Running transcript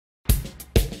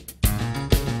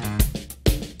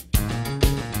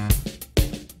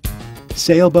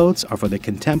Sailboats are for the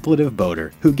contemplative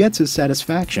boater who gets his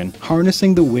satisfaction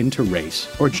harnessing the wind to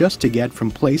race or just to get from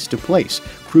place to place,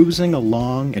 cruising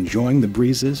along, enjoying the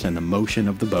breezes and the motion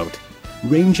of the boat.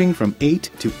 Ranging from 8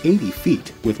 to 80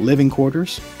 feet with living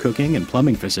quarters, cooking and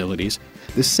plumbing facilities,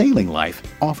 the sailing life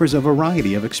offers a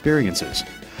variety of experiences.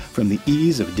 From the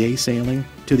ease of day sailing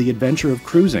to the adventure of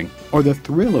cruising or the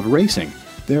thrill of racing,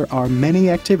 there are many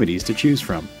activities to choose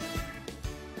from.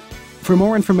 For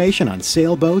more information on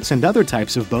sailboats and other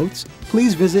types of boats,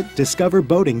 please visit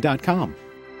discoverboating.com.